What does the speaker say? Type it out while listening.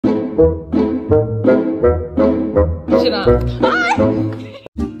싫어.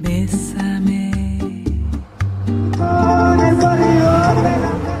 Bésame.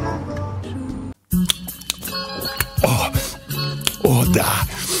 Oh, da.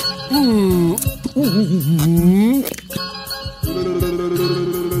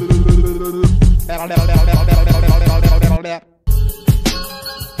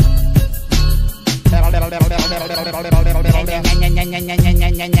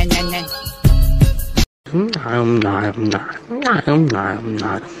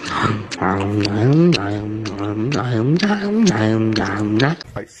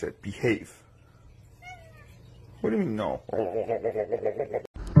 I said behave. What do you mean no?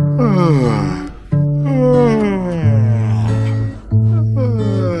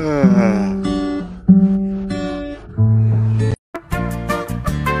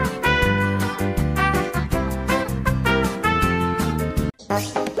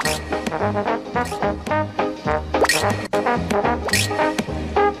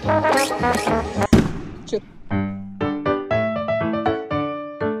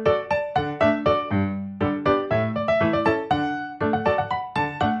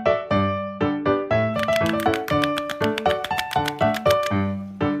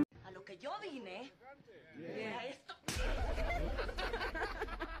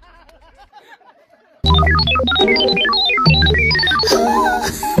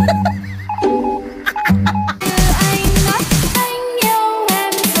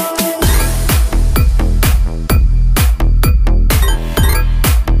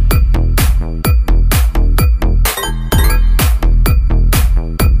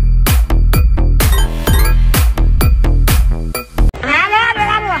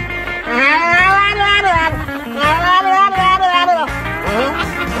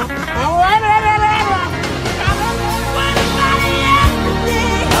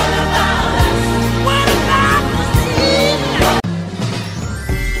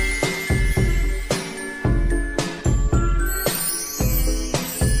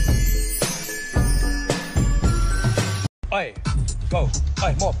 Oi, go.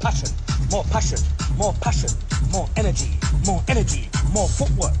 Oi, more passion, more passion, more passion, more energy, more energy, more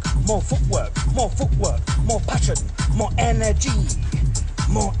footwork, more footwork, more footwork, more passion, more energy,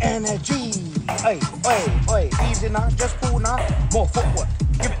 more energy. Oi, oi, oi, easy now, just cool now. More footwork,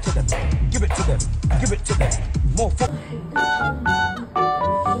 give it to them, give it to them, give it to them. More footwork.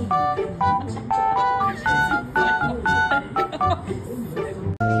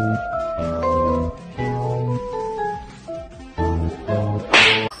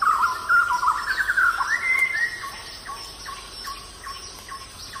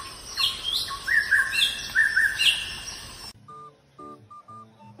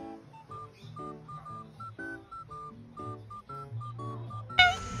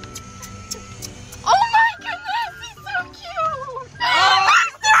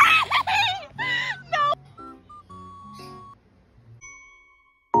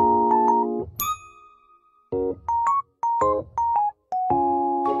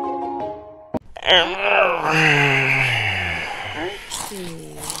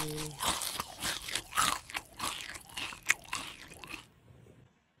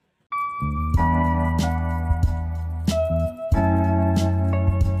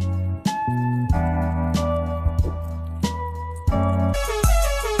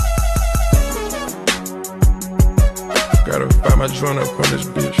 Gotta find my joint up on this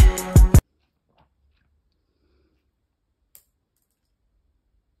bitch.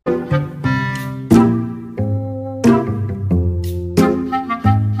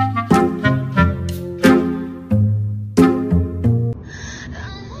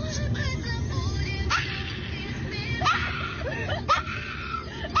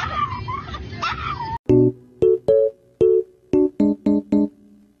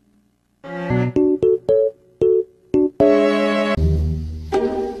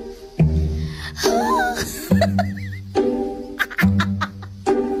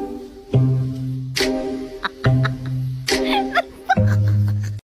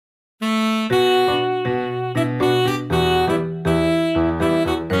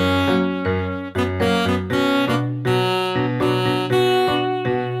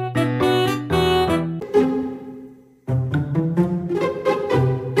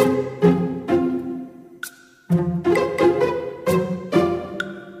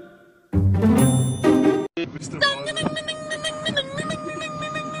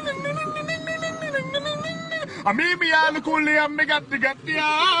 Mimi alukuli ammi gatti gatti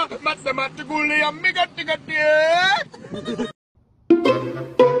ya, matte matte kuli ammi gatti gatti ya.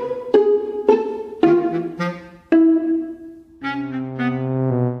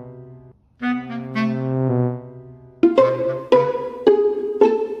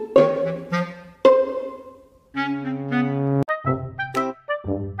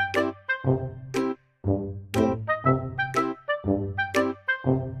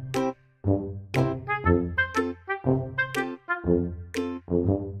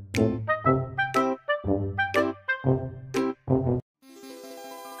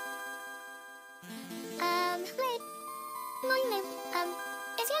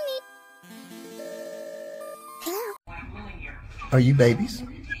 Are you babies?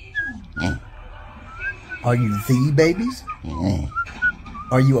 Are you the babies?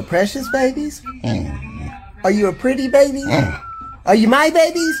 Are you a precious babies? Are you a pretty baby? Are you my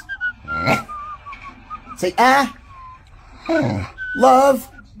babies? Say I love.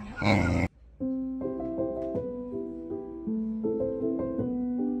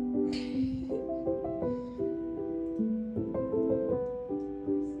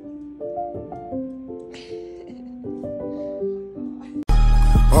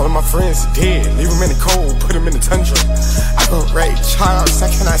 All of my friends are dead, leave them in the cold, put them in the tundra. I go Ray Charles, I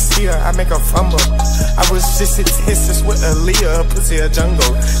cannot see her, I make her fumble. I was just a test with Aaliyah, pussy a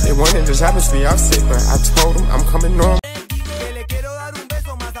jungle. They wanted this happens to be offset, but I told them I'm coming normal.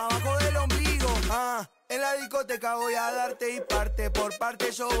 En la discoteca voy a darte y parte por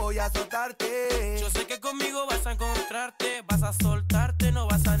parte yo voy a azotarte. Yo sé que conmigo vas a encontrarte, vas a soltarte, no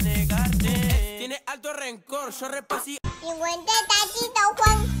vas a negarte. Tienes alto rencor, yo repasí. 50 tachito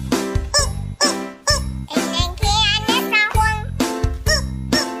Juan. En el que anda San Juan.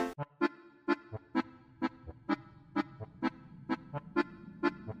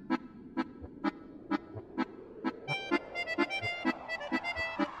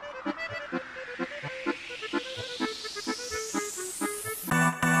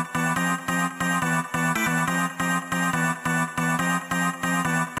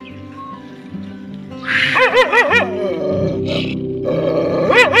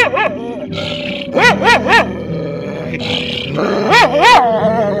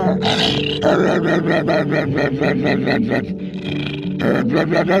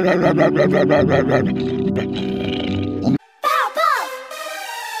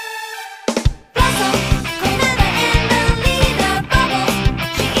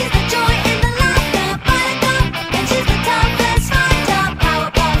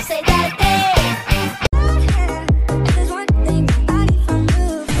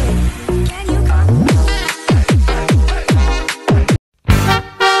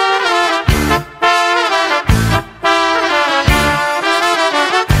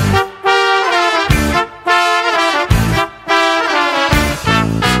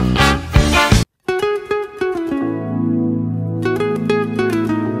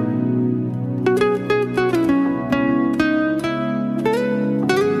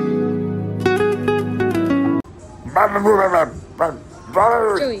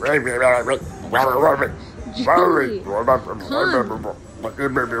 Joey, come.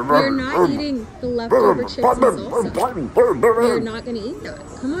 You're not eating the leftover chips and salsa. You're not going to eat that.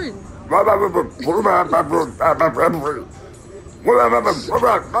 Come on.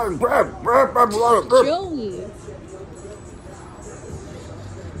 Joey.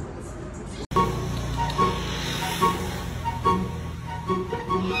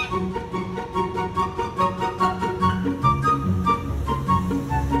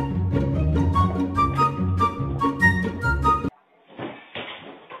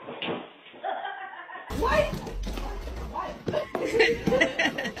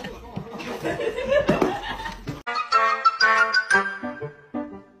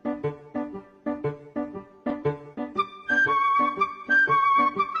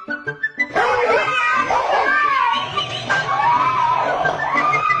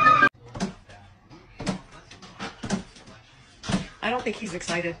 I don't think he's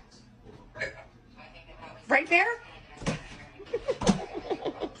excited. Right there?